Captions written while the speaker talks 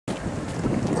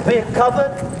being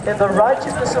covered in the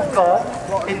righteousness of God,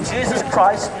 in Jesus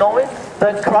Christ, knowing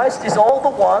that Christ is all the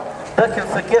one that can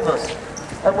forgive us.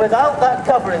 And without that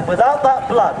covering, without that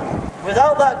blood,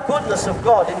 without that goodness of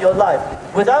God in your life,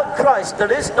 without Christ,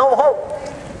 there is no hope.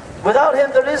 Without Him,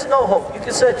 there is no hope. You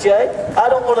can say, Jay, I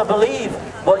don't want to believe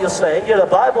what you're saying. You're a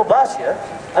Bible basher,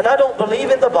 and I don't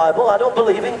believe in the Bible. I don't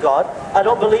believe in God. I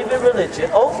don't believe in religion.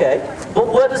 Okay,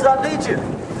 but where does that lead you?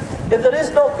 If there is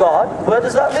no God, where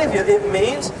does that leave you? It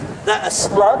means that a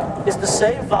slug is the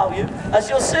same value as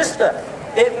your sister.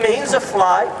 It means a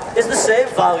fly is the same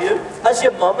value as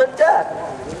your mum and dad.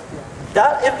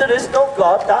 That, if there is no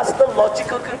God, that's the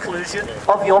logical conclusion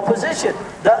of your position.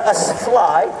 That a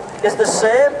fly is the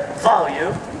same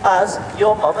value as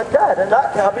your mum and dad. And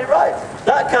that can't be right.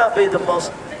 That can't be the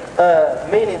most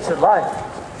meaning to life.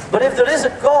 But if there is a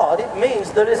God, it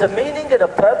means there is a meaning and a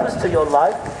purpose to your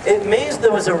life. It means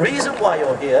there was a reason why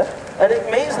you're here. And it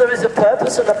means there is a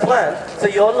purpose and a plan for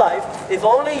your life. If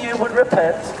only you would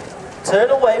repent, turn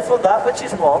away from that which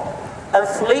is wrong, and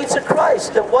flee to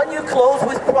Christ. And when you close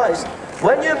with Christ,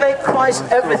 when you make Christ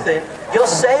everything, you're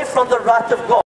saved from the wrath of God.